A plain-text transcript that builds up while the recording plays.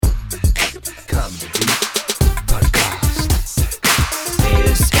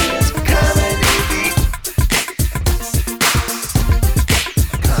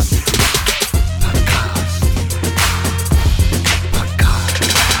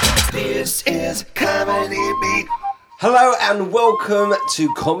Hello and welcome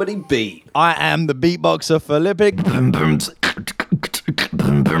to Comedy Beat. I am the beatboxer Philippic.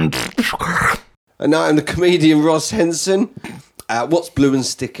 And now I'm the comedian Ross Henson. What's blue and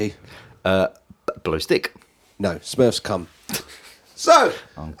sticky? Blue stick. No, Smurfs come. So,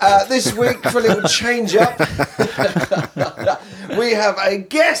 this week for a little change up, we have a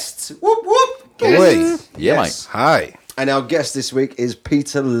guest. Whoop whoop. Guest. Yes. Mate. Hi. And our guest this week is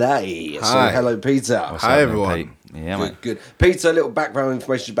Peter Lay. So, Hi. hello, Peter. Hi, everyone. Yeah, Good, mate. good. Peter, a little background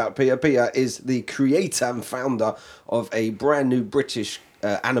information about Peter. Peter is the creator and founder of a brand new British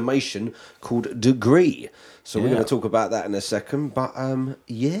animation called Degree. So we're going to talk about that in a second. But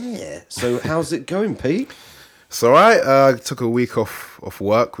yeah. So how's it going, Pete? So I took a week off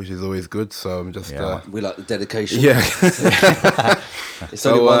work, which is always good. So I'm just We like the dedication. yeah. It's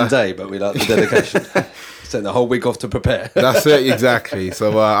only one day, but we like the dedication. Send the whole week off to prepare. That's it exactly.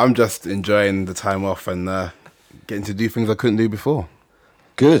 So I'm just enjoying the time off and getting to do things I couldn't do before.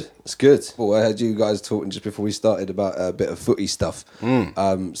 Good, it's good. Well, I heard you guys talking just before we started about a bit of footy stuff.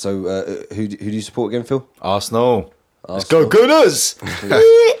 So who do you support again, Phil? Arsenal. Let's go Gooners!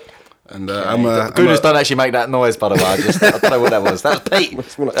 And Gooners don't actually make that noise, by the way. I don't know what that was. That was Pete.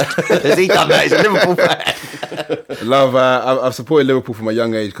 Has he done that? He's a Liverpool fan. I've supported Liverpool from a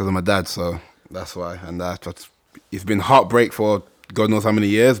young age because of my dad, so that's why. And it's been heartbreak for God knows how many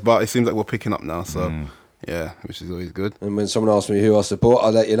years, but it seems like we're picking up now. So yeah, which is always good. And when someone asks me who I support,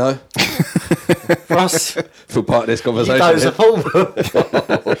 I'll let you know. Russ, For part of this you conversation. don't support.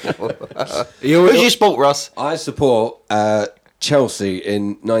 Who do you support, Russ? I support Chelsea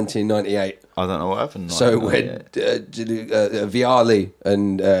in 1998. I don't know what happened. So when Vialli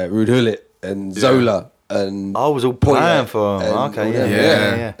and Ruud Gullit and Zola and I was all Poyet playing for. and Okay, all yeah,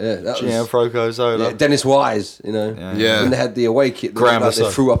 them, yeah. that Gianfranco was Zola. Dennis Wise, you know. Yeah. When they had the away kit, Graham they Lasso.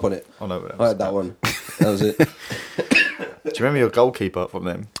 threw up on it. I know what that I was. had that one. That was it. Do you remember your goalkeeper from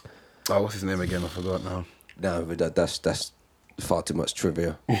them? Oh, what's his name again? I forgot now. No, but that's far too much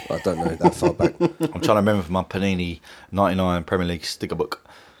trivia. I don't know that far back. I'm trying to remember from my Panini 99 Premier League sticker book.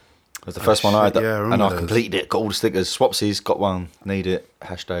 It was the first one I had, yeah, I remember and I those. completed it. Got all the stickers. Swapsies, got one. Need it.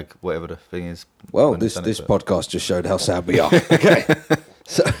 Hashtag whatever the thing is. Well, When this they done it, this podcast just showed how sad we are. Okay,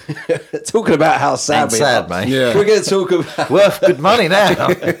 so talking about how sad Ain't we sad, are, mate. Yeah. we're going to talk about. worth good money now.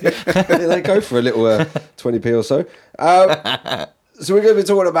 They go for a little 20p or so. So we're going to be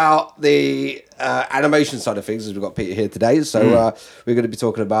talking about the animation side of things, as we've got Peter here today. So we're going to be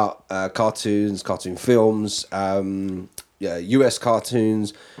talking about cartoons, cartoon films, US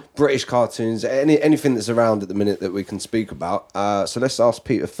cartoons, British cartoons, anything that's around at the minute that we can speak about. So let's ask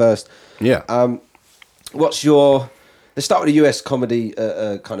Peter first. Yeah. Let's start with the US comedy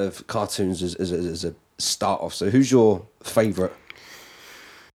kind of cartoons as a start off. So who's your favourite?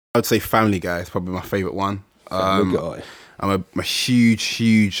 I'd say Family Guy is probably my favourite one. Family Guy. I'm a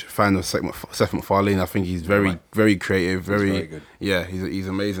huge fan of Seth MacFarlane. I think he's very creative. very good. Yeah, he's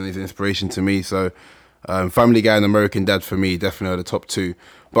amazing. He's an inspiration to me. So, Family Guy and American Dad for me definitely are the top two.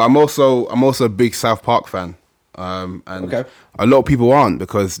 But I'm also a big South Park fan. And Okay. a lot of people aren't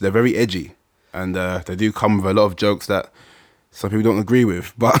because they're very edgy, and they do come with a lot of jokes that some people don't agree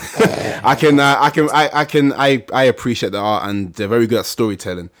with. But I appreciate the art, and they're very good at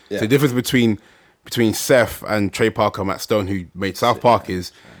storytelling. Yeah. So the difference between Seth and Trey Parker, Matt Stone, who made South Park,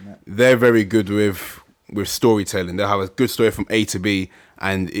 is they're very good with storytelling. They'll have a good story from A to B,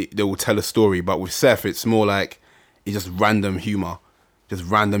 and they will tell a story. But with Seth, it's more like it's just random humor, just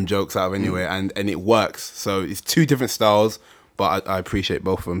random jokes out of anywhere, and it works. So it's two different styles, but I appreciate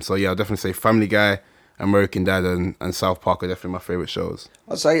both of them. So yeah, I'll definitely say Family Guy, American Dad, and South Park are definitely my favourite shows.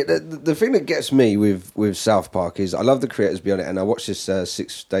 I'd say the thing that gets me with South Park is I love the creators beyond it, and I watched this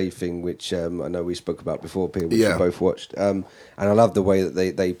 6-day thing, which I know we spoke about before, Peter, which Yeah. we both watched. And I love the way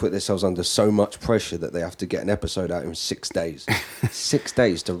that they put themselves under so much pressure that they have to get an episode out in 6 days. 6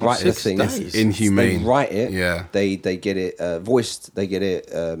 days to write the 6 thing. days? It's inhumane. They write it. Yeah. They get it voiced. They get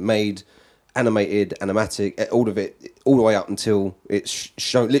it made, animated, animatic, all of it, all the way up until it's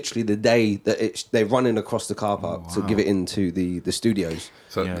shown. Literally the day that they're running across the car park to give it into the studios.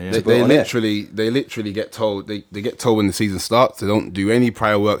 So Yeah, yeah. they Put it on air. literally get told they get told when the season starts. They don't do any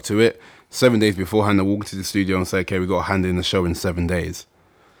prior work to it. 7 days beforehand, they walk into the studio and say, "Okay, we got to hand in the show in 7 days."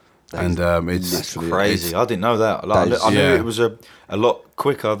 And it's literally Crazy. I didn't know that. Like, That is- I knew yeah. it was a lot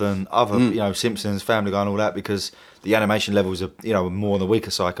quicker than other, Simpsons, Family Guy and all that, because the animation levels are, more on the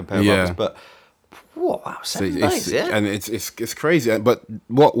weaker side compared to Yeah. others. But, wow, So 7 it's, days, yeah? and it's crazy. But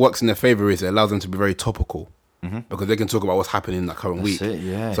what works in their favor is it allows them to be very topical because they can talk about what's happening in that current week. it,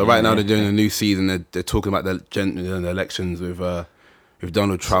 yeah, So yeah, right now yeah, they're doing a new season. They're talking about the elections with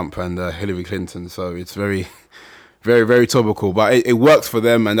Donald Trump and Hillary Clinton. So it's very very, very topical. But it works for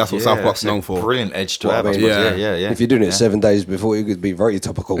them, and that's what South Park's known for. Brilliant edge to Well, have. I I mean, suppose. Yeah. If you're doing it 7 days before, you could be very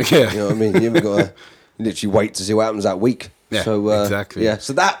topical. Yeah. You know what I mean? You haven't got to literally wait to see what happens that week. Yeah, so, exactly. Yeah,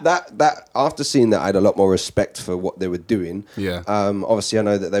 so that after seeing that, I had a lot more respect for what they were doing. Yeah. Obviously, I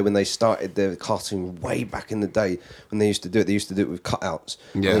know that when they started their cartoon way back in the day, when they used to do it with cutouts.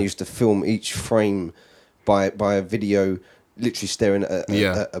 Yeah. And they used to film each frame by a video, literally staring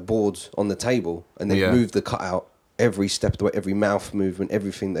at a board on the table, and they move the cutout every step of the way, every mouth movement,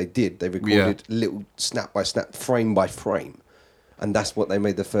 everything they did. They recorded little snap by snap, frame by frame. And that's what they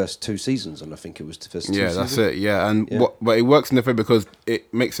made the first 2 seasons, and I think it was the first 2 seasons. Yeah, that's it. Yeah, and but it works in the film because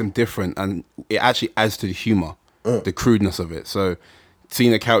it makes them different, and it actually adds to the humor, the crudeness of it. So,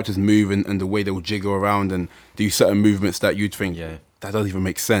 seeing the characters move and the way they will jiggle around and do certain movements that you'd think that doesn't even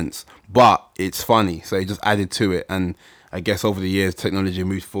make sense, but it's funny. So it just added to it, and I guess over the years technology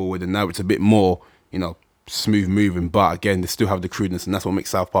moved forward, and now it's a bit more, smooth moving. But again, they still have the crudeness, and that's what makes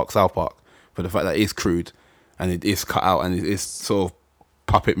South Park for the fact that it is crude. And it is cut out, and it is sort of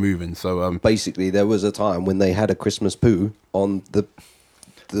puppet moving. So basically, there was a time when they had a Christmas poo on the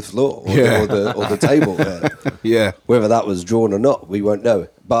floor or the table. Yeah, whether that was drawn or not, we won't know.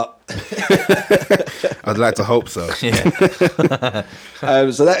 But I'd like to hope so. So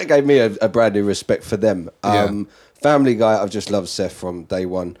that gave me a brand new respect for them. Family Guy, I've just loved Seth from day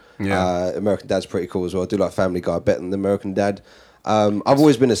one. American Dad's pretty cool as well. I do like Family Guy better than American Dad. I've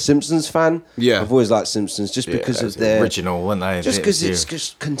always been a Simpsons fan. Yeah, I've always liked Simpsons just because of their original, weren't they? Just because it's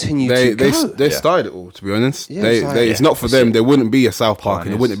just continued to go. They started it all. To be honest, Yeah, it's not for them. There wouldn't be a South Park,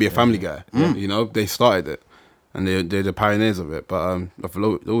 and there wouldn't be a Family Guy. They started it, and they're the pioneers of it. But I've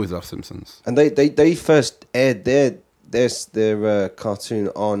always loved Simpsons. And they first aired their cartoon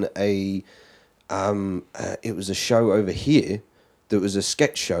on a it was a show over here. That was a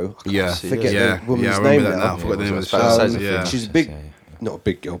sketch show. I forget the woman's name now. I forgot the name of the show. She's big, not a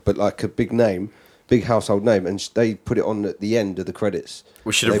big girl, but like a big name, big household name, and they put it on at the end of the credits.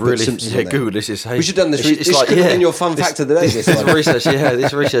 We should have really Googled this. We should have done this. It's like could have been your fun fact of the day. This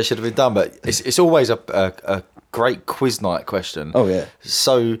research should have been done, but it's always a great quiz night question. Oh yeah.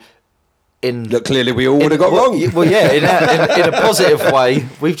 So. Look, clearly we all would have got wrong. Well, yeah, in a positive way,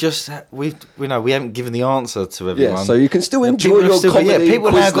 we haven't given the answer to everyone. Yeah, so you can still enjoy your comedy.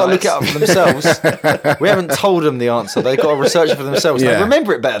 People now got to look it up for themselves. We haven't told them the answer; they've got to research it for themselves. They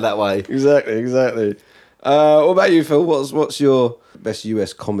remember it better that way. Exactly. What about you, Phil? What's your best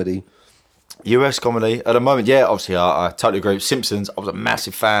US comedy? US comedy at the moment, obviously I totally agree with Simpsons. I was a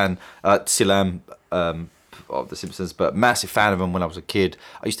massive fan, still am. Of the Simpsons, but massive fan of them when I was a kid.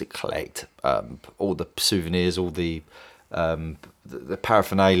 I used to collect all the souvenirs, all the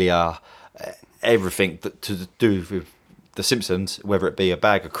paraphernalia, everything to do with the Simpsons, whether it be a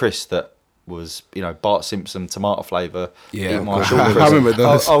bag of crisps that was Bart Simpson tomato flavour. I remember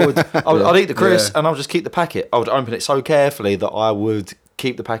those. I'd eat the crisps and I'll just keep the packet. I would open it so carefully that I would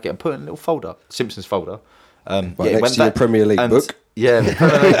keep the packet and put it in a little folder, Simpsons folder. Next to your Premier League book. Yeah, the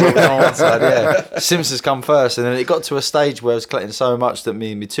Premier League book on one side, Simpsons come first, and then it got to a stage where I was collecting so much that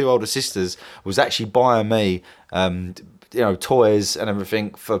me and my 2 older sisters was actually buying me, toys and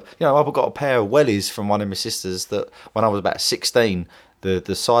everything. For I got a pair of wellies from one of my sisters that when I was about 16,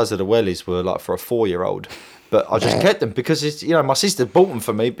 the size of the wellies were like for a 4-year-old. But I just kept them because it's my sister bought them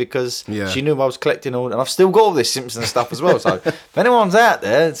for me because she knew I was collecting all, and I've still got all this Simpson stuff as well. So if anyone's out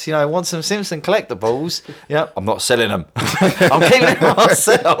there, wants some Simpson collectibles, I'm not selling them. I'm keeping them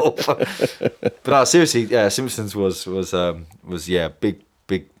myself. But no, seriously, Simpsons was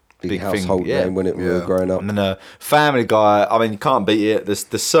big household thing. name when we were growing up. And then Family Guy. I mean, you can't beat it.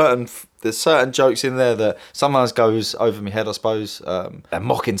 There's certain jokes in there that sometimes goes over my head, I suppose. They're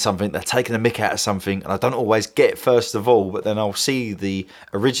mocking something, they're taking a mick out of something, and I don't always get it first of all, but then I'll see the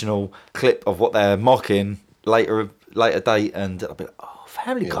original clip of what they're mocking later date, and I'll be like, oh,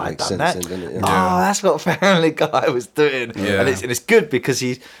 Family Guy had done that. Oh, that's what Family Guy was doing. Yeah. And it's good because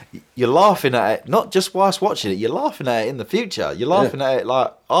you're laughing at it, not just whilst watching it, you're laughing at it in the future. You're laughing at it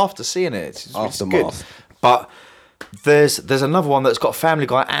like after seeing it. It's good. But there's another one that's got Family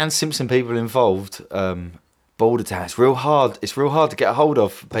Guy and Simpson people involved. Baldertown. It's real hard. It's real hard to get a hold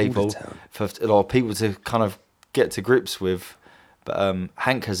of people for a lot of people to kind of get to grips with. But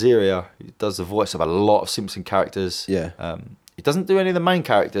Hank Azaria does the voice of a lot of Simpson characters. Yeah. He doesn't do any of the main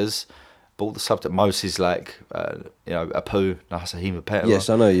characters, but all the subject most is like Apu, Nahasahima Petala. Yes,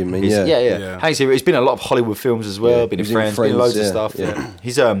 I know you mean. Yeah. Hank Azaria. He's been in a lot of Hollywood films as well. Been in Friends. Been in loads of stuff. Yeah.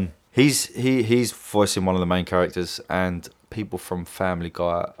 He's voicing one of the main characters, and people from Family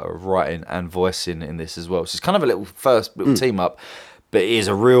Guy are writing and voicing in this as well. So it's kind of a little team up. But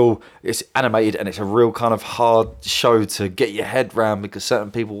it's animated and it's a real kind of hard show to get your head round because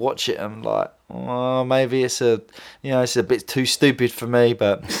certain people watch it and like, oh, maybe it's a bit too stupid for me.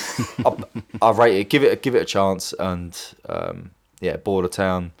 But I rate it. Give it a chance. And Border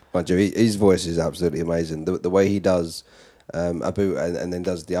Town. Mind you, his voice is absolutely amazing. The way he does Abu and then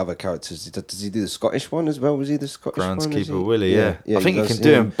does the other characters. Does he do the Scottish one as well? Was he the Scottish one? Groundskeeper Willie, yeah. I think he you does, can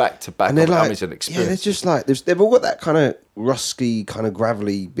do them back to back. And they're like, it's an experience. yeah, they're just like they've all got that kind of rusky, kind of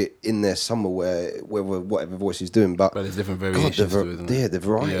gravelly bit in there somewhere, where whatever voice he's doing. But there's different variations to it, isn't there? the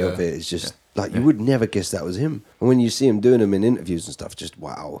variety Yeah. of it is just like you would never guess that was him. And when you see him doing them in interviews and stuff, just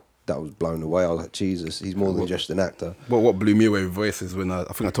wow. That was blown away. I was like, Jesus, he's more than just an actor. Well, what blew me away with voices when I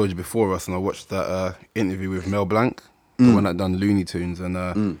think I told you before, Russ, and I watched that interview with Mel Blanc, the one that done Looney Tunes, and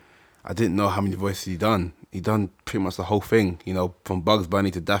I didn't know how many voices he done. He done pretty much the whole thing, from Bugs Bunny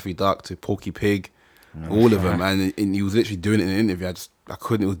to Daffy Duck to Porky Pig, all of them, and he was literally doing it in an interview. I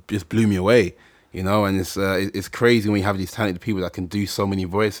couldn't. It just blew me away, and it's crazy when you have these talented people that can do so many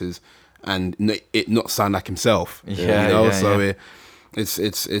voices and it not sound like himself. It's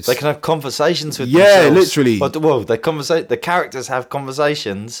they can have conversations with yeah, themselves. literally. But the characters have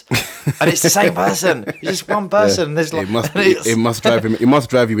conversations, and it's the same person. It's just one person. There's like it must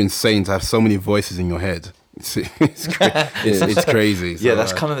drive you insane to have so many voices in your head. It's crazy. So,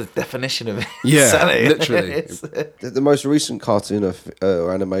 that's kind of the definition of it. Yeah, insanity. literally. The most recent cartoon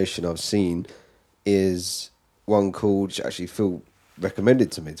or animation I've seen is one called, which actually Phil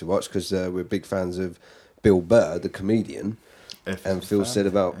recommended to me to watch because we're big fans of Bill Burr, the comedian. And Phil said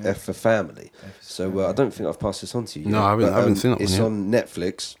about F for Family. So I don't think I've passed this on to you yet. No, I haven't seen it. It's on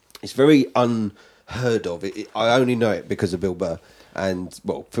Netflix. It's very unheard of. I only know it because of Bill Burr. And,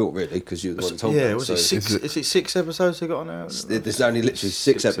 well, Phil, really, because you're the one who told me. Yeah, was it six? Is it 6 episodes they got on there? There's only literally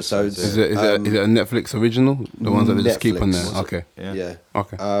 6 episodes. Is it a Netflix original? The ones that they just keep on there? Okay. Yeah.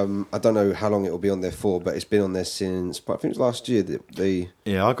 Okay. I don't know how long it will be on there for, but it's been on there since, I think it was last year that they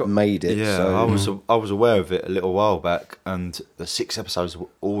made it. Yeah, so. I was aware of it a little while back, and the 6 episodes were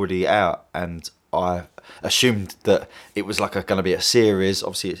already out, and I assumed that it was like going to be a series.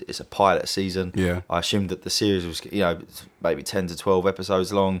 Obviously, it's a pilot season. Yeah. I assumed that the series was, maybe 10 to 12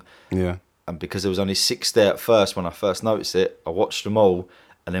 episodes long. Yeah. And because there was only 6 there at first, when I first noticed it, I watched them all,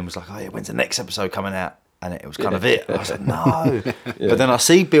 and then was like, oh yeah, when's the next episode coming out? And it was kind of it. I was like, no. But then I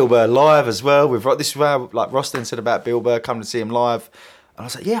see Bill Burr live as well. This is where, like Rostin said about Bill Burr, coming to see him live. And I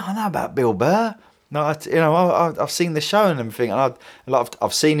was like, yeah, I know about Bill Burr. No, I've seen the show and everything, and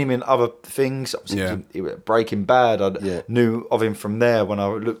I've seen him in other things. Breaking Bad, I knew of him from there when I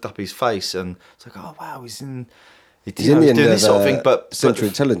looked up his face, and it's like, oh wow, he's in the end doing this sort of thing. But Central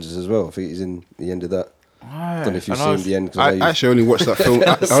Intelligence as well. I think he's in the end of that. I don't know if you've seen the end. I actually only watched that film.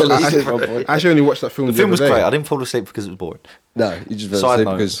 I actually only watched that film. The film was great. I didn't fall asleep because it was boring. No, you just fell asleep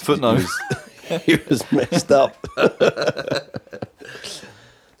because footnote. He was messed up.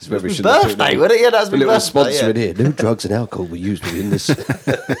 It's my birthday, wasn't it? Yeah, that's my little birthday. sponsor in here. No drugs and alcohol were used within this.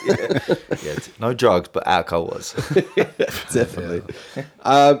 No drugs, but alcohol was. Definitely.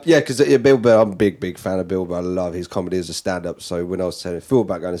 Because Bill Burr, I'm a big fan of Bill Burr. I love his comedy as a stand-up. So when I was telling Phil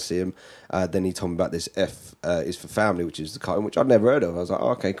about going to see him, then he told me about this F is for Family, which is the cartoon, which I'd never heard of. I was like, oh,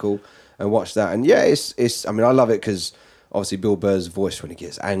 okay, cool. And watch that. And yeah, it's. I mean, I love it because obviously Bill Burr's voice when he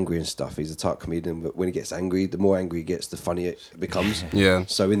gets angry and stuff, he's a type comedian, but when he gets angry, the more angry he gets, the funnier it becomes. Yeah.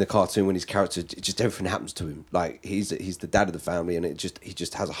 So in the cartoon, when his character, just everything happens to him. Like he's the dad of the family, and he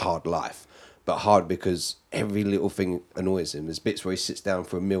just has a hard life, but hard because every little thing annoys him. There's bits where he sits down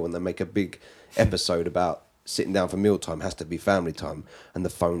for a meal, and they make a big episode about sitting down for mealtime has to be family time, and the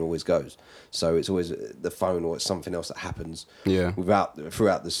phone always goes. So it's always the phone or it's something else that happens. Yeah.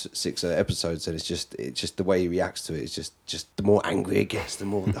 Throughout the 6 episodes, and it's just the way he reacts to it. It's just the more angry it gets, the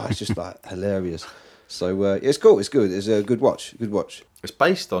more it's just like hilarious. So it's cool. It's good. It's a good watch. Good watch. It's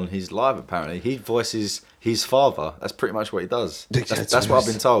based on his live. Apparently, he voices his father. That's pretty much what he does. That's what I've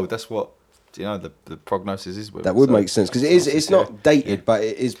been told. That's what. The prognosis is with. That would make sense because it's not dated, but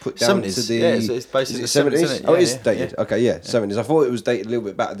it is put down 70s. to the. Yeah, it's based in the 70s. Isn't it? Oh, it is Yeah, dated. yeah. Okay, yeah, 70s. I thought it was dated a little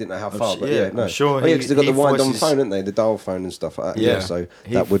bit back. I didn't know how far, but no. I'm sure. Oh, yeah, because they've got the wind-on voices- phone, haven't they? The dial phone and stuff like that. Yeah, so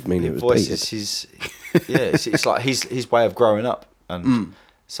that would mean it was dated. It's like his way of growing up, and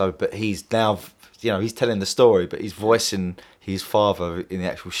so. But he's now, he's telling the story, but he's voicing his father in the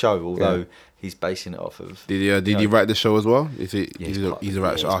actual show, although. He's basing it off of. Did he write the show as well? He's a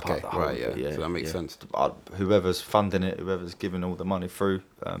writer. part Okay, of the whole right, of it, So that makes sense. Whoever's funding it, whoever's giving all the money through,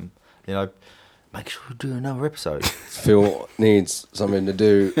 make sure you do another episode. Phil needs something to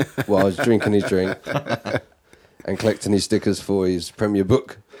do while he's drinking his drink and collecting his stickers for his premiere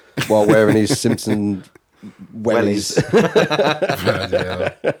book while wearing his Simpson wellies.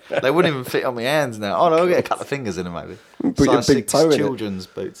 They wouldn't even fit on my hands now. Oh no, I'll get a couple of fingers in them maybe. Put your Size big 6 toe in it. children's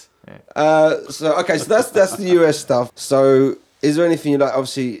boots. Yeah. So that's the US stuff. So is there anything you like?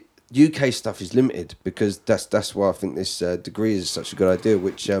 Obviously, UK stuff is limited because that's why I think this degree is such a good idea,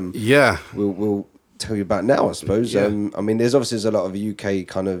 which we'll tell you about now, I suppose. Yeah. I mean, there's a lot of UK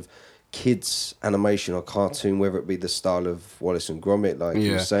kind of kids animation or cartoon, whether it be the style of Wallace and Gromit, like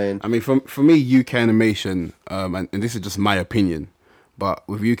you were saying. I mean, for me, UK animation, and this is just my opinion, but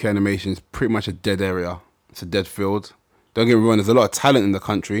with UK animation, it's pretty much a dead area. It's a dead field. Don't get me wrong, there's a lot of talent in the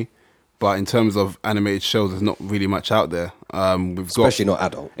country, but in terms of animated shows, there's not really much out there. Especially not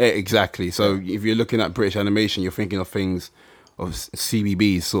adult. Exactly. So if you're looking at British animation, you're thinking of things of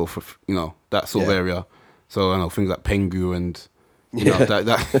CBBS, sort of, that sort of area. So I know things like Pengu and that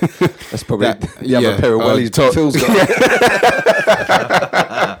that's probably the other pair of wellies Phil's got.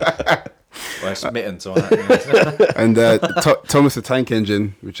 Well, smitten on that. And Thomas the Tank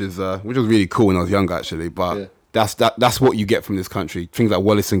Engine, which was really cool when I was younger, actually. But that's what you get from this country. Things like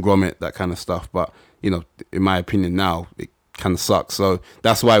Wallace and Gromit, that kind of stuff. But in my opinion, now it kind of sucks. So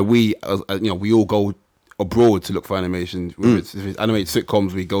that's why we all go abroad to look for animation. If it's animated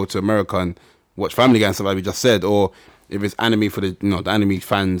sitcoms, we go to America and watch Family Guy and stuff like we just said, or if it's anime for the anime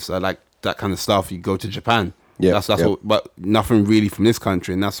fans like that kind of stuff, you go to Japan. That's what. But nothing really from this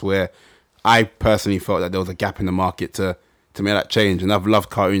country, and that's where I personally felt that there was a gap in the market to make that change. And I've loved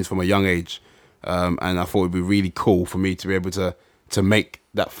cartoons from a young age, and I thought it'd be really cool for me to be able to make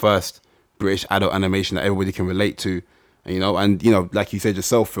that first British adult animation that everybody can relate to. And like you said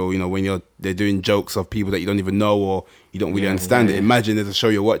yourself, Phil, when they're doing jokes of people that you don't even know or you don't really understand it. Imagine there's a show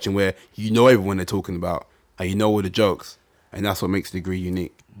you're watching where everyone they're talking about and all the jokes, and that's what makes the degree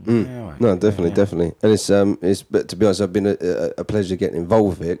unique. No, definitely, and it's. But to be honest, I've been a pleasure getting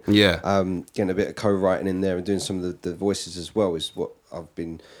involved with it. Getting a bit of co-writing in there and doing some of the voices as well is what I've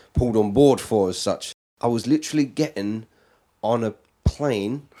been pulled on board for. As such, I was literally getting on a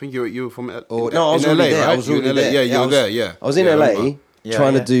plane. I think you were from I was already LA, there. right? I was already there. Yeah, you were there. Yeah, I was in LA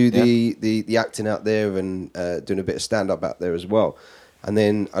trying to do the acting out there and doing a bit of stand up out there as well. And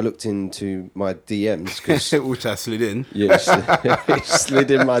then I looked into my DMs which I slid in. Yeah, it slid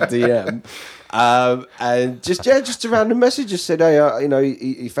in my DM, and just a random message just said, "Hey,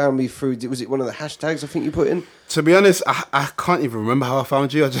 he found me through. Was it one of the hashtags I think you put in?" To be honest, I can't even remember how I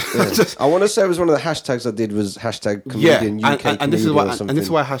found you. I want to say it was one of the hashtags I did was hashtag comedian UK and this is why something. and this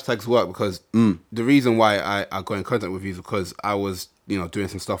is why hashtags work, because the reason why I got in contact with you is because I was doing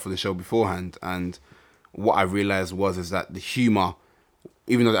some stuff for the show beforehand, and what I realized is that the humor,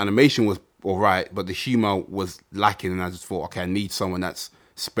 even though the animation was all right, but the humor was lacking, and I just thought, okay, I need someone that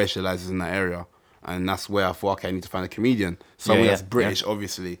specializes in that area, and that's where I thought, okay, I need to find a comedian, someone that's British,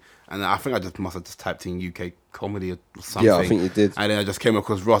 obviously, and I think I must have just typed in UK comedy or something. Yeah, I think you did. And then I just came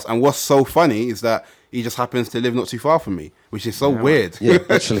across Ross, and what's so funny is that he just happens to live not too far from me, which is so weird. Yeah,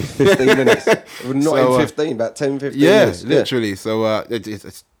 actually, 15 minutes. Not even 15, about 10, 15 minutes. Literally. So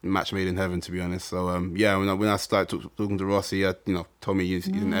it's match made in heaven, to be honest. So when I started talking to Ross, he told me he's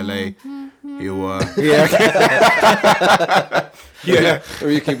in LA. Or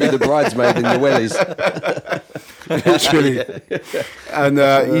you can be the bridesmaid in the wellies. Literally. And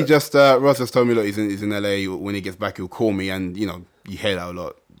he just Ross just told me, look, he's in LA. When he gets back, he'll call me, and you hear that a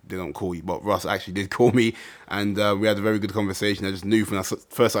lot. They don't call you, but Ross actually did call me, and we had a very good conversation. I just knew when I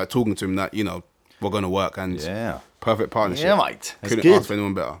first started talking to him that we're going to work, and perfect partnership. Yeah, mate. Couldn't ask for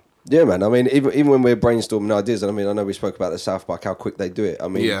anyone better. Yeah, man. I mean, even when we're brainstorming ideas, and I know we spoke about the South Park, how quick they do it. I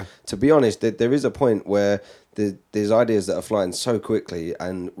mean, to be honest, there is a point where there's ideas that are flying so quickly,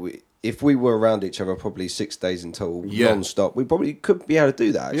 and if we were around each other probably 6 days until non-stop, we probably could be able to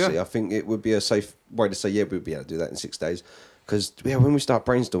do that, actually. I think it would be a safe way to say, we'd be able to do that in 6 days. Because when we start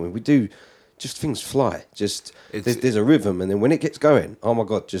brainstorming, we do just things fly. There's a rhythm, and then when it gets going, oh my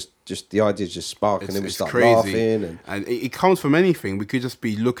god, just the ideas just spark, and then we start laughing. And it comes from anything. We could just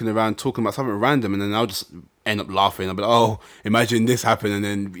be looking around talking about something random, and then I'll just end up laughing. I'll be like, oh, imagine this happened, and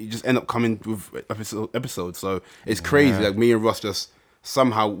then you just end up coming with episodes. So it's crazy. Like me and Ross just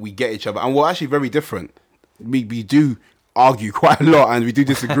somehow we get each other, and we're actually very different. We do argue quite a lot, and we do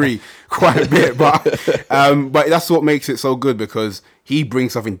disagree quite a bit, but that's what makes it so good, because he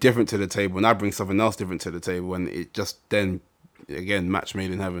brings something different to the table and I bring something else different to the table, and it just then again match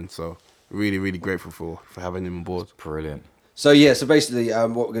made in heaven. So really, really grateful for having him on board. Brilliant. So basically what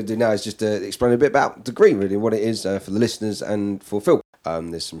we're going to do now is just explain a bit about Degree, really, what it is for the listeners and for Phil.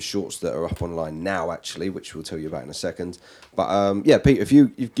 There's some shorts that are up online now, actually, which we'll tell you about in a second. But yeah, Pete, if you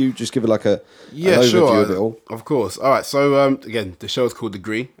just give it like an overview of it all. Of course. All right. So again, the show is called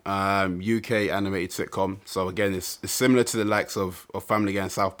Degree, UK animated sitcom. So again, it's similar to the likes of Family Guy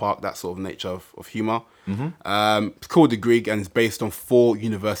and South Park, that sort of nature of humor. It's called Degree and it's based on 4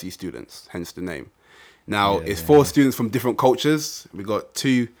 university students, hence the name. Now it's 4 students from different cultures. We got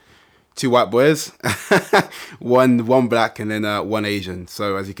two white boys, one black, and then one Asian.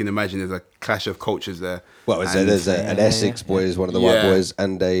 So as you can imagine, there's a clash of cultures there. Well, there's an Essex boy is one of the white boys,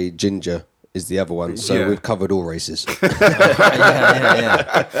 and a ginger is the other one. So we've covered all races.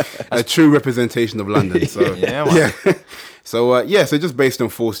 A true representation of London. So So so just based on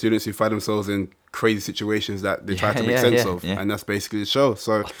 4 students who find themselves in crazy situations that they try to make sense of, and that's basically the show.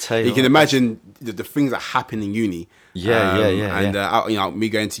 So you can imagine the things that happen in uni. And me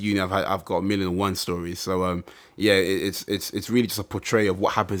going to uni, I've got 1,000,001 stories. So it's really just a portrayal of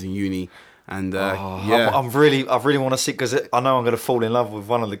what happens in uni. And I really want to see, because I know I'm going to fall in love with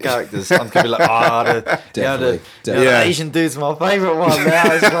one of the characters. I'm going to be like, the Asian dude's my favourite one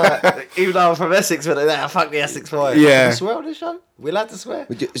now. It's like, even though I'm from Essex, but fuck the Essex boy. Yeah. Can we swear on this show? We're allowed to swear.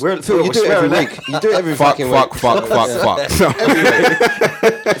 Phil, you do it every week. You do it every fucking week. Fuck. Every week.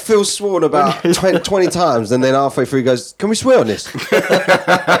 Phil's sworn about 20 times, and then halfway through he goes, "Can we swear on this?"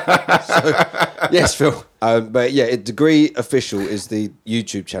 Yes, Phil. But yeah, Degree Official is the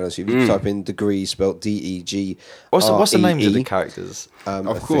YouTube channel. So if you type in Degree, spelled DEG. What's the names of the characters?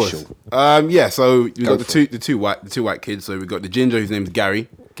 Of course. So we got the two white kids. So we got the ginger, whose name's Gary.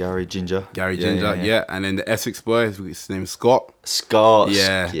 Gary Ginger. And then the Essex boy, his name's Scott. Typical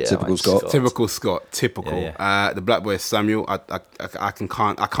Scott. Typical Scott. The black boy is Samuel. I can't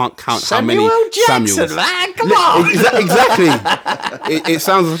count Samuel how many Jackson, Samuels. man, come on. Exactly. It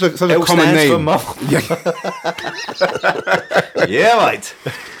sounds such a common name. Mate.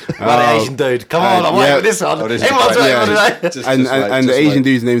 The Asian dude. Come on, I'm waiting for this one. Everyone's waiting for today. And the Asian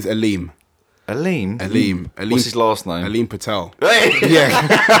dude's name's Aleem. Aleem. What's his last name? Aleem Patel. Hey. Yeah.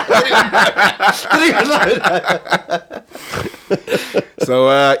 Didn't even know that. So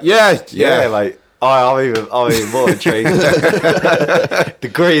mate. I'm even more intrigued.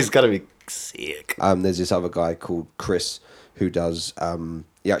 Degree is gonna be sick. There's this other guy called Chris who does.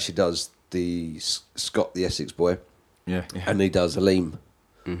 He actually does the Scott, the Essex boy. And he does Aleem.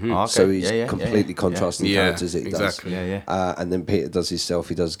 Okay. So he's completely contrasting characters that he exactly. does. And then Peter does himself.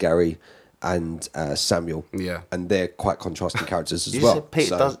 He does Gary and Samuel. And they're quite contrasting characters as well.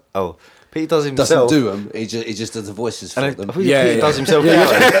 Peter does himself. Doesn't do them. He just does the voices for them. Peter does himself Gary.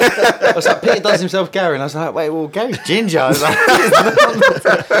 I was like, Peter does himself Gary, and I was like, wait, well, Gary's ginger. I was like,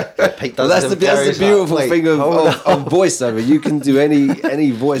 Pete does that's the beautiful thing of voiceover. You can do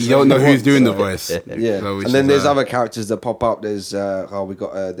any voice. You don't know who's doing the voice. And then there's other characters that pop up. There's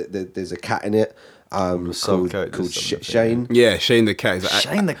there's a cat in it. Called Shane. Yeah, Shane the cat is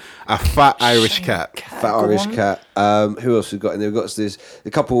a fat Irish cat. Fat Irish cat. Who else we've got in there? We've got a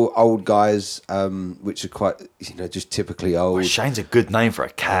couple old guys, which are quite, just typically old. Well, Shane's a good name for a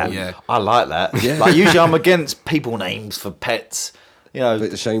cat. Yeah. I like that. Yeah. Like, usually I'm against people names for pets.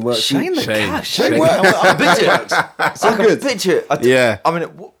 But Shane works. Shane the cat. Shane works. I picture it. So good. Picture it. I mean,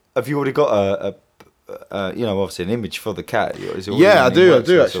 have you already got a obviously an image for the cat? I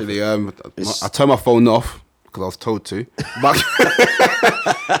do actually. I turned my phone off because I was told to. But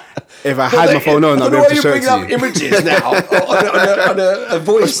if I had my phone on, I'd be able to show it to you. Why are you bringing up images now on a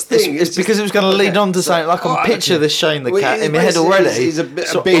voice thing? It's because it was going to lead on to something like, I can picture this Shane the cat in my head already.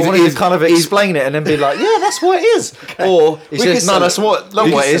 I wanted to kind of explain it and then be like, yeah, that's what it is. Or it's just, no, that's not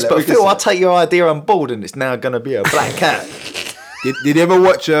what it is. But Phil, I'll take your idea on board and it's now going to be a black cat. Did you ever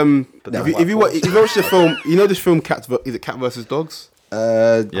watch? If you watch the film, this film is it Cat versus Dogs?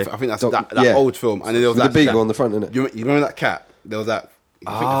 I think that's that old film. And then there was that beagle on the front, isn't it? You remember that cat? There was that. The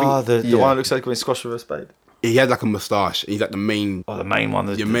one that looks like when squashed with a spade. He had like a moustache. He's like the main. Oh, the main one.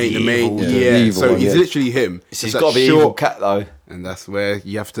 The main. So he's literally him. He's got to be evil cat though. And that's where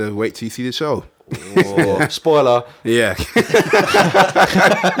you have to wait till you see the show. Oh, spoiler. Yeah.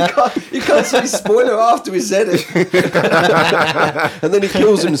 you can't say spoiler after we said it. And then he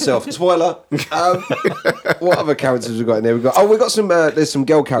kills himself. Spoiler. What other characters we got in there? We've got some. There's some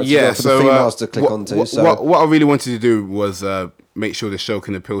girl characters for the females to click onto. What I really wanted to do was make sure the show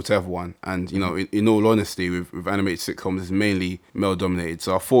can appeal to everyone. And in all honesty, with animated sitcoms, it's mainly male dominated.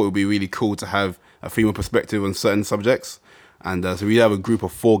 So I thought it would be really cool to have a female perspective on certain subjects. And so we have a group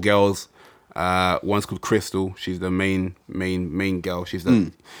of 4 girls. One's called Crystal. She's the main girl. She's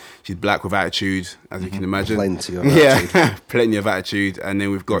black with attitude, as you can imagine. Plenty of attitude. Plenty of attitude. And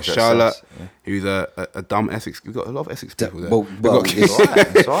then we've got Charlotte, who's a dumb Essex. We've got a lot of Essex people there. Well,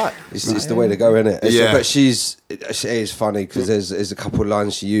 it's all right. It's the way to go, isn't it? Yeah. But she is funny because there's a couple of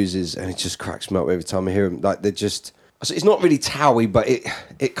lines she uses, and it just cracks me up every time I hear them. Like they're just. It's not really Towie, but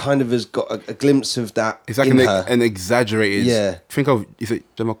it kind of has got a glimpse of that. It's like an exaggerated. Yeah. Think of, is it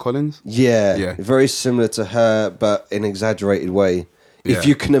Gemma Collins? Yeah. Very similar to her, but in an exaggerated way. Yeah. If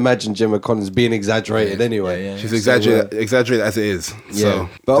you can imagine Gemma Collins being exaggerated anyway. Yeah. She's exaggerated as it is. Yeah. So,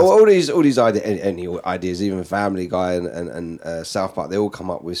 but all these ideas, even Family Guy and South Park, they all come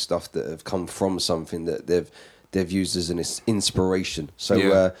up with stuff that have come from something that they've used as an inspiration.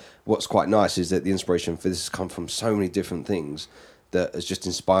 So what's quite nice is that the inspiration for this has come from so many different things that has just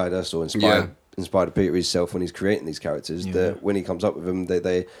inspired us or inspired Peter himself when he's creating these characters. That when he comes up with them,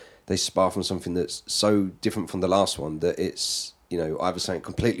 they spar from something that's so different from the last one that it's either something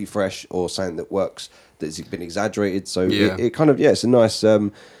completely fresh or something that works that's been exaggerated. So it kind of it's a nice.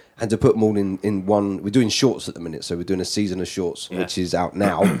 And to put them all in one, we're doing shorts at the minute, so we're doing a season of shorts, which is out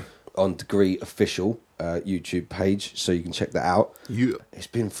now on Degree Official YouTube page, so you can check that out. It's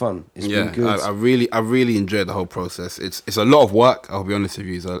been fun. It's been good. I really enjoyed the whole process. It's a lot of work. I'll be honest with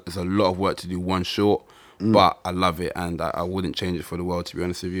you. It's a lot of work to do one short, but I love it, and I wouldn't change it for the world. To be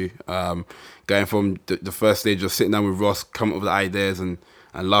honest with you, going from the first stage of sitting down with Ross, coming up with the ideas and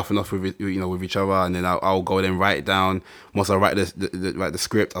laughing off with with each other, and then I'll go and write it down. Once I write the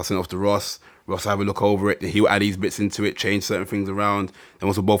script, I'll send it off to Ross. Ross will have a look over it. He'll add these bits into it, change certain things around. Then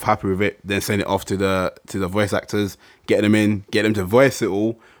once we're both happy with it, then send it off to the voice actors, get them to voice it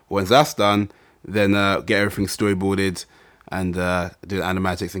all. Once that's done, then get everything storyboarded and do the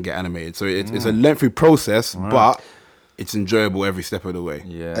animatics and get animated. So it's a lengthy process, but it's enjoyable every step of the way.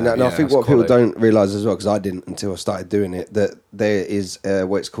 Yeah, and I think what people don't realise as well, because I didn't until I started doing it, that there is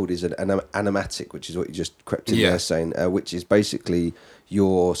what it's called is an animatic, which is what you just crept in there saying, which is basically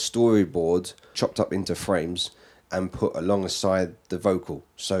your storyboard chopped up into frames and put alongside the vocal.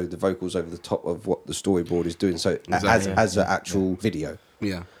 So the vocal's over the top of what the storyboard is doing. So as an actual video.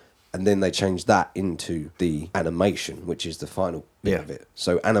 Yeah. And then they change that into the animation, which is the final bit of it.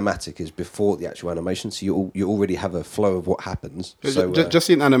 So animatic is before the actual animation, so you already have a flow of what happens. So just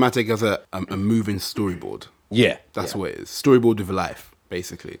see an animatic as a moving storyboard. Yeah, that's what it is. Storyboard with life,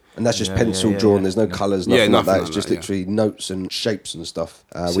 basically. And that's just pencil drawn. There's no colours, nothing like that. It's just literally notes and shapes and stuff,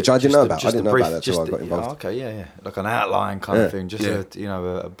 which I didn't know about. I didn't know about that until I got involved. Like an outline kind of thing, just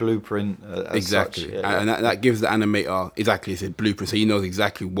a blueprint. Exactly, and that gives the animator it's a blueprint, so he knows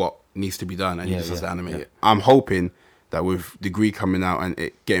exactly what needs to be done, and he just has to animate it. I'm hoping that with Degree coming out and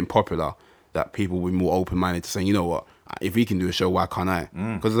it getting popular, that people will be more open-minded to saying, you know what, if he can do a show, why can't I?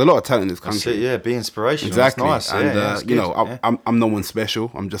 Because there's a lot of talent in this country. Be inspirational. Exactly. That's nice. And I'm no one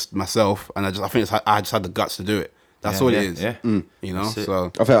special. I'm just myself, and I think I just had the guts to do it. That's all it is. Yeah.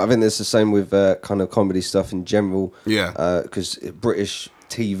 So I think it's the same with kind of comedy stuff in general. Yeah. Because British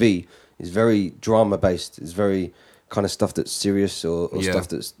TV is very drama based. It's very kind of stuff that's serious or stuff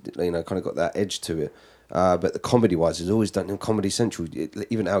that's kind of got that edge to it. But the comedy wise is always done in Comedy Central.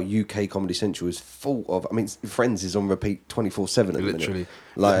 Even our UK Comedy Central is full of. I mean, Friends is on repeat 24/7 at the minute.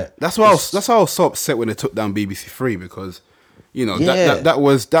 Like that's why I was so upset when they took down BBC Three, because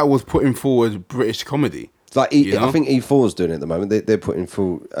that was putting forward British comedy. Like I think E4 is doing it at the moment. They're putting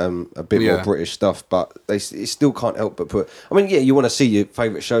through a bit more British stuff, but it still can't help but put. I mean, you want to see your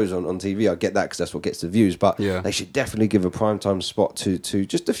favourite shows on TV. I get that because that's what gets the views. But they should definitely give a primetime spot to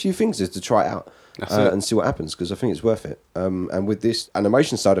just a few things just to try it out and see what happens, because I think it's worth it. And with this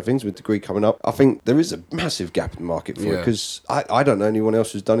animation side of things, with Degree coming up, I think there is a massive gap in the market for it, because I don't know anyone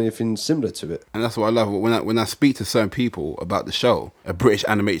else who's done anything similar to it. And that's what I love. When I speak to certain people about the show, a British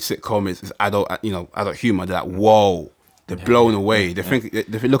animated sitcom is adult humor. They're like, whoa, they're blown away. They think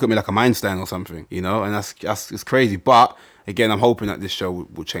they look at me like a Einstein or something, and that's crazy. But again, I'm hoping that this show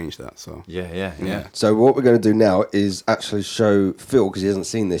will change that. So yeah. So what we're going to do now is actually show Phil, because he hasn't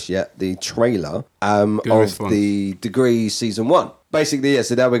seen this yet, the trailer of the Degree season 1. Basically,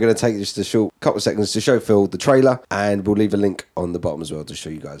 so now we're going to take just a short couple of seconds to show Phil the trailer, and we'll leave a link on the bottom as well to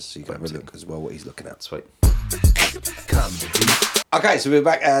show you guys, so you can have a look as well what he's looking at. Sweet. Okay, so we're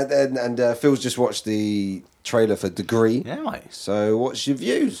back, and Phil's just watched the trailer for Degree. Yeah, mate. So what's your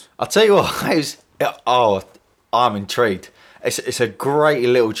views? I'll tell you what, I'm intrigued. It's a great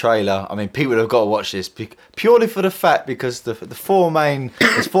little trailer. I mean, people have got to watch this purely for the fact, because there's four main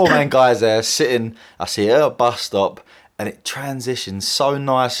guys there sitting. I see it at a bus stop, and it transitions so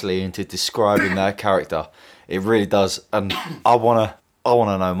nicely into describing their character. It really does, and I wanna I want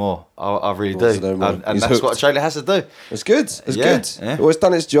to know more. I really Wants do. to know more. And He's that's what a hooked. trailer has to do. It's good. It's Yeah, good. yeah. Always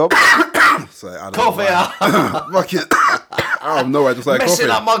done its job. So, I don't Coffee know out. Fuck it. I have no, I just like Messing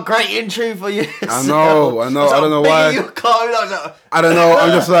coffee. up my great intro for you. I know. I don't know why. I don't know. I'm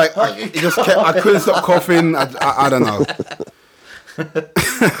just like, it just kept, I couldn't stop coughing. I don't know.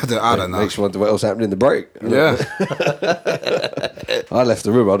 I don't know. Makes you wonder what else happened in the break. Yeah. I left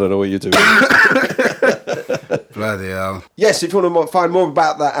the room. I don't know what you're doing. Bloody hell. Yes, if you want to find more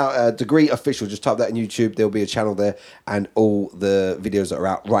about that out, Degree Official, just type that in YouTube. There'll be a channel there, and all the videos that are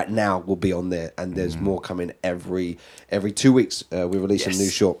out right now will be on there. And there's more coming every 2 weeks. We're releasing a new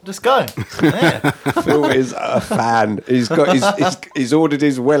short. Let's go. Yeah. Phil is a fan. He's ordered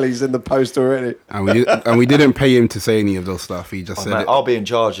his wellies in the post already. And we didn't pay him to say any of those stuff. He just said Mate, it. I'll be in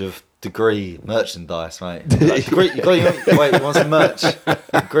charge of Degree merchandise, mate. Like, Degree, wait, you want some merch?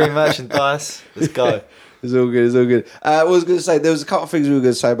 Degree merchandise. Let's go. It's all good. It's all good. I was going to say there was a couple of things we were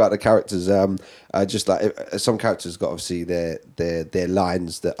going to say about the characters. Just like some characters got obviously their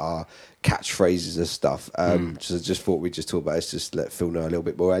lines that are catchphrases and stuff. So just thought we'd just talk about it. Just let Phil know a little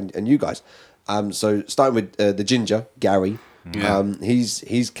bit more and you guys. So starting with the ginger Gary. Yeah.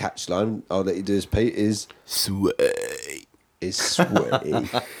 His catchline. I'll let you do this, Pete. Is Sweet.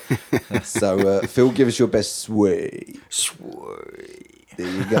 sweet. So Phil, give us your best sweet. There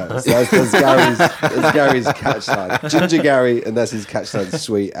you go. So that's Gary's catchline. Ginger Gary, and that's his catchline,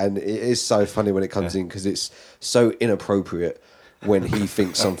 sweet. And it is so funny when it comes in because it's so inappropriate when he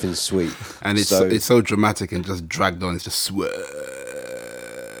thinks something's sweet. And it's so dramatic and just dragged on. It's just sweat.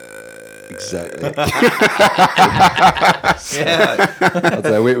 Exactly. Yeah. I don't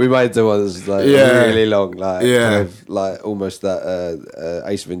know, we made the ones like really long, like kind of like almost that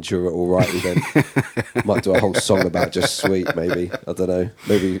Ace Ventura alrighty then. Might do a whole song about just sweet, maybe. I don't know.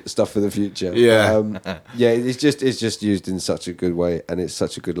 Maybe stuff for the future. Yeah. It's just used in such a good way and it's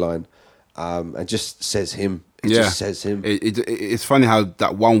such a good line. And just says him. It just says him. It's funny how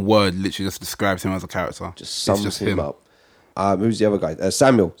that one word literally just describes him as a character. Just sums him up. Who's the other guy?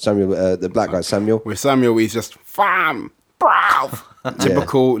 Samuel, the black guy, Samuel. With Samuel, he's just fam, bruv.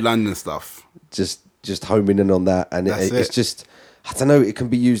 Typical London stuff. Just homing in on that, and it's just, I don't know. It can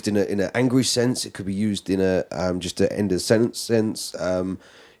be used in an angry sense. It could be used in a just to end a sentence sense.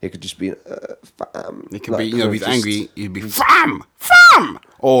 It could just be fam. It could be, if he's angry, he'd be fam,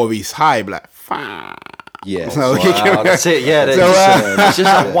 or if he's high, like fam. Yeah, So, Wow, that's it. Yeah, So, it's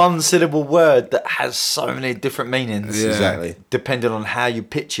just a one syllable word that has so many different meanings. Yeah. exactly. Depending on how you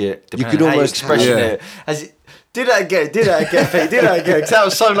pitch it, depending could on how you almost express have- it. Do that again, Pete. Do that again. Because that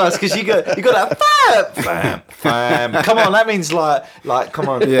was so nice. Because you got that fam. Come on, that means like come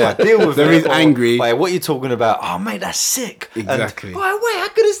on, like, deal with There it. is angry. Wait, what are you talking about? Oh, mate, that's sick. Exactly. And, wait, how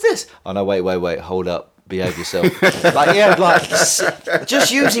good is this? Oh no, wait, hold up. Behave yourself.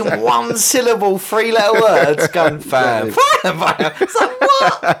 Just using one syllable, 3-letter words, going fam. It's like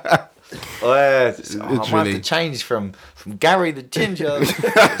what? Oh, yeah. I might have to change from Gary the Ginger.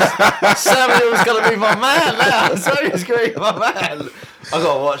 Samuel's gonna be my man now. Samuel's gonna be my man. I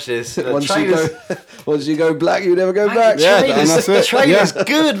gotta watch this. Once you go black, you never go back. The trailer's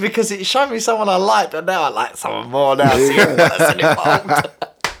good because it showed me someone I liked, and now I like someone more now. See a person involved.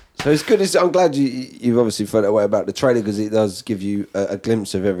 So it's good. I'm glad you've obviously felt that way about the trailer because it does give you a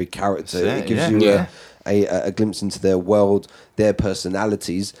glimpse of every character. It gives you a glimpse into their world, their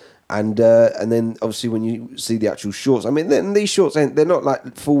personalities. And then obviously when you see the actual shorts, I mean, these shorts they're not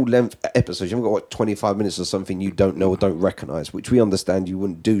like full length episodes. You haven't got 25 minutes or something you don't know or don't recognise, which we understand you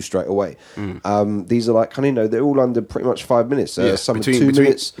wouldn't do straight away. These are like they're all under pretty much 5 minutes. Some are 2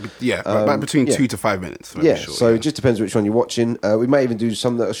 minutes. Between 2 to 5 minutes. So it just depends which one you're watching. We may even do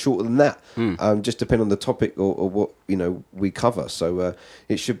some that are shorter than that. Just depending on the topic or what we cover. So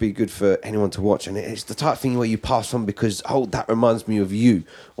it should be good for anyone to watch. And it's the type of thing where you pass on because that reminds me of you,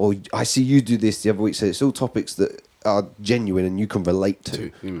 or I see you do this the other week. So it's all topics that are genuine and you can relate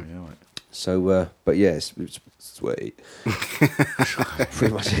to. So, but yeah, it's sweet.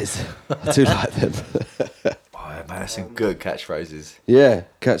 Pretty much is. I do like them. Oh, man, that's some good catchphrases. Yeah,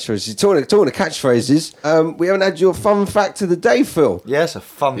 catchphrases. Talking of catchphrases, we haven't had your fun fact of the day, Phil. Yeah, it's a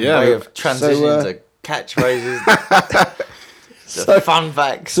fun way of transitioning to catchphrases. So fun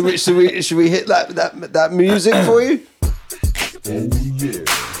facts. Should we hit that music for you?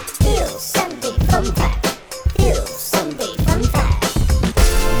 Here's some big fun fact. Here's some big fun fact.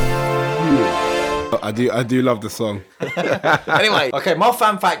 I do love the song. Anyway, okay, my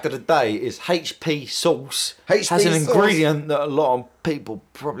fun fact of the day is HP sauce has an sauce. ingredient that a lot of people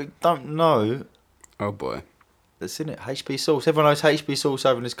probably don't know. Oh boy. that's in it. HP sauce. Everyone knows HP sauce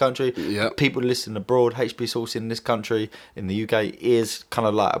over in this country. Yep. People listening abroad, HP sauce in this country, in the UK, is kind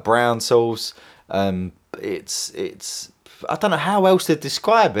of like a brown sauce. It's. I don't know how else to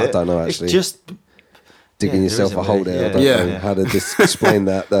describe it. I don't know, actually. It's just Digging there yourself isn't a hole really. there. I don't Yeah. know how to explain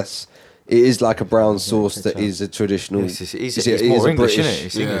that. It is like a brown sauce that is a traditional. It's it more is a English, isn't British- it?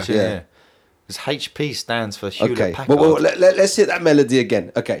 It's English, yeah. Because HP stands for Hewlett Okay, Packard. well, let's hit that melody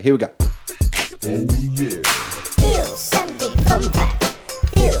again. Okay, here we go. Feel Sunday fun fact.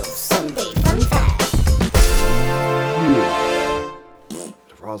 Feel Sunday fun fact.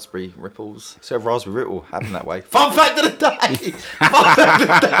 Raspberry ripples. So raspberry ripple happened that way. Fun fact of the day. Fun fact of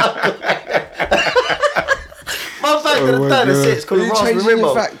the day. Fun fact of the day. That's it. It's called Are a you raspberry changing ripple.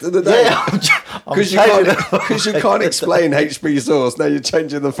 your fact of the day? Yeah, I'm Because you can't explain HP sauce. Now you're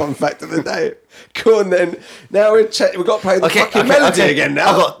changing the fun fact of the day. Go on then. Now we've got to play the fucking melody again now.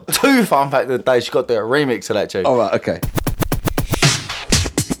 I've got 2 fun fact of the day. She's got to do a remix of that tune. All right, okay.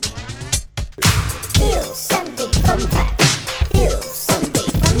 Feel Sunday fun fact. Feel Sunday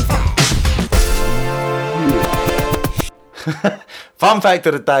fun fact. Fun fact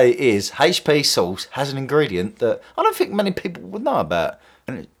of the day is HP sauce has an ingredient that I don't think many people would know about,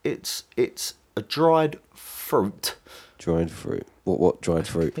 and it's a dried fruit. Dried fruit. What dried I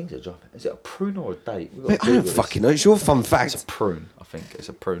fruit? think it's a dried. Is it a prune or a date? We've got Mate, to I don't Google this. fucking know. It's your fun It's fact. a prune. I think it's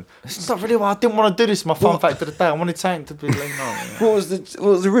a prune. It's not really why I didn't want to do this. My fun fact of the day. I wanted something to be lean on. What was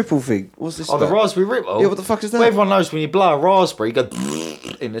the ripple thing? What's this? Oh, the about? raspberry ripple. Yeah, what the fuck is that? Well, everyone knows when you blow a raspberry, you go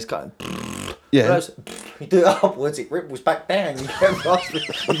in this guy. Yeah. You do it upwards, it ripples back down. You get raspberry.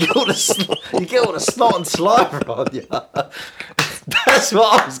 You get all the snot and saliva on you. That's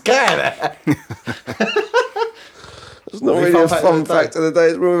what I was getting at. It's not What really a fun fact fun of the fact of the day.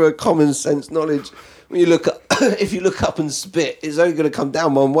 It's more of a common sense knowledge. When you look up, if you look up and spit, it's only going to come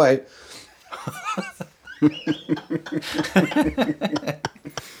down one way.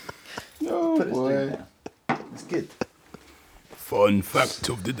 Oh boy. It's good. Fun fact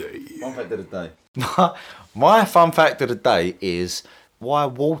of the day. Fun fact of the day. My fun fact of the day is why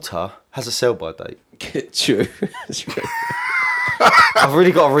water has a sell-by date. True. True. I've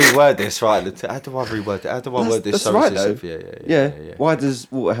really got to reword this, right? How do I reword it? How do I word this? That's so right, it's- though. Yeah. Why does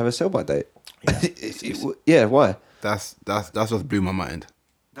water have a sell-by date? Yeah, why? That's what blew my mind.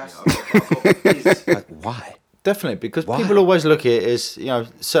 Like, why? Definitely, because Why? people always look at it as,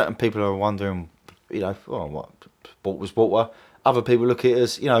 certain people are wondering, what was water. Other people look at it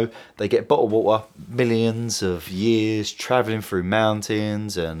as, they get bottled water, millions of years travelling through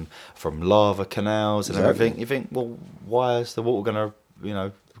mountains and from lava canals and Exactly. everything. You think, well, why is the water going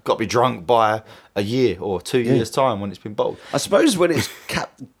to, got to be drunk by a year or 2 years' time when it's been bottled? I suppose when it's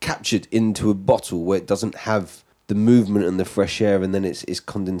captured into a bottle where it doesn't have the movement and the fresh air, and then its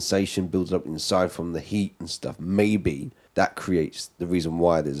condensation builds up inside from the heat and stuff, maybe that creates the reason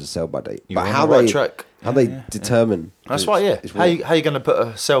why there's a sell-by date. You're But on how the right they track. how they determine That's it's- right, yeah. it's How what- you going to put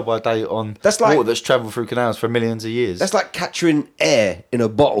a sell-by date on That's like- water that's travelled through canals for millions of years? That's like capturing air in a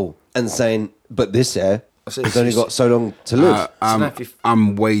bottle and saying, but this air has only got so long to live.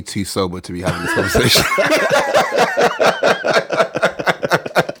 I'm way too sober to be having this conversation.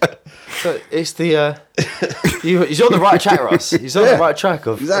 So it's the he's on the right track, Ross. He's on Yeah, the right track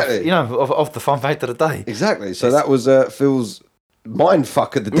of exactly. of the fun fact of the day. Exactly. So that was Phil's mind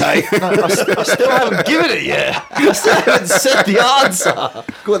fuck of the day. I still haven't given it yet. I still haven't said the answer.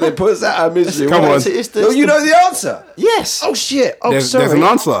 Go on then, put us out our misery. Come What? on. No, you know the answer. Yes. Oh shit. Oh, There's sorry. an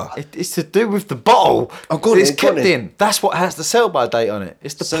answer. It's to do with the bottle Oh, go on it's then, go on kept then. in. That's what has the sell-by date on it.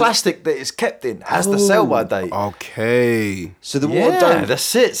 It's the plastic that it's kept in has the sell-by date. Okay. So the water Yeah, don't.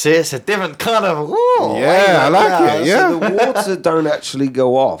 that's it. See, it's a different kind of. Yeah, I like it. Yeah. So the water don't actually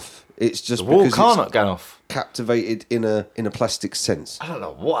go off. It's just The wall because can't it's go off. captivated in a plastic sense. I don't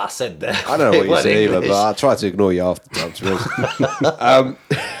know what I said there. I don't know what you It said either, wasn't but I try to ignore you half the time. To be honest.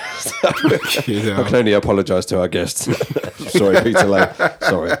 Yeah. I can only apologise to our guests. Sorry, Peter Lane.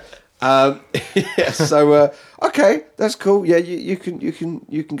 Sorry. Yeah. So okay, that's cool. Yeah, you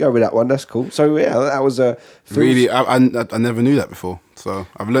can go with that one. That's cool. So yeah, that was Really, I never knew that before. So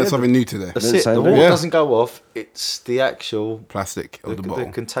I've learned something new today. That's Didn't it. say The that. water Yeah. doesn't go off. It's the actual Plastic of the the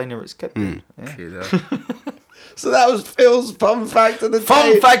bottle. container it's kept in. Yeah. So that was Phil's fun fact of the day.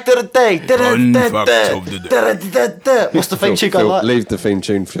 Fun fact of the day. Fun fact of the day. What's the theme tune go like? Leave the theme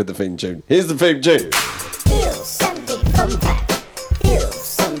tune for the theme tune. Here's the theme tune. Feel Sunday fun fact. Feel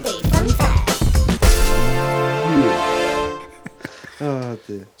Sunday fun fact. Oh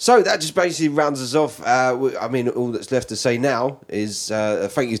dear. So that just basically rounds us off. All that's left to say now is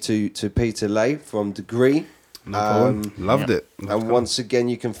thank you to Peter Lay from Degree. No problem. Loved it. And once again,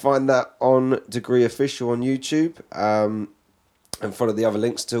 you can find that on Degree Official on YouTube, and follow the other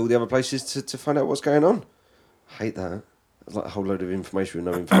links to all the other places to find out what's going on. I hate that. It's like a whole load of information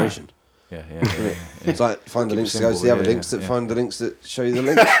with no information. Yeah. It's like find the links to simple, go to the other yeah, links that yeah. find the links that show you the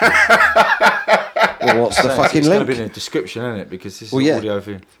links. Well, what's the fucking it's link? going to be in the description, isn't it? Because this is Well, yeah. audio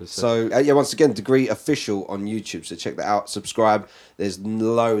thing. So once again, Degree Official on YouTube. So check that out. Subscribe. There's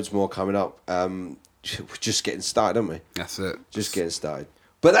loads more coming up. We're just getting started, aren't we? That's it. Just getting started.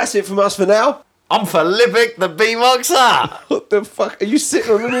 But that's it from us for now. I'm Philippic, the beatboxer. What the fuck? Are you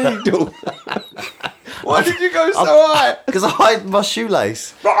sitting on an eagle? Why did you go so high? Because I hide my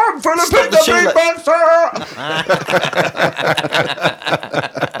shoelace. I'm Philip Stop the the shoelace.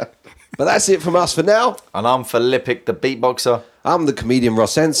 beatboxer. But that's it from us for now. And I'm Philippic, the beatboxer. I'm the comedian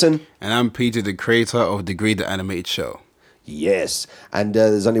Ross Henson. And I'm Peter, the creator of Degree the Animated Show. Yes. And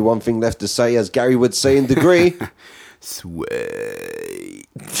there's only one thing left to say, as Gary would say in Degree. Sweet.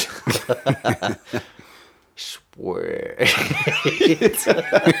 Swear. Let's sing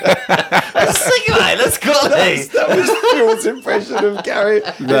it, mate. Let's go. That was Phil's impression of Gary.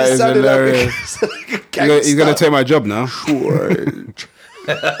 That is hilarious. He's going to take my job now.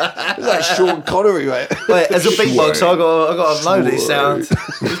 It's like Sean Connery, mate. Wait, as a beatboxer, I got to know these sounds.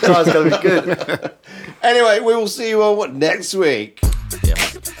 This guy's going to be good. Anyway, we will see you all next week. Yeah.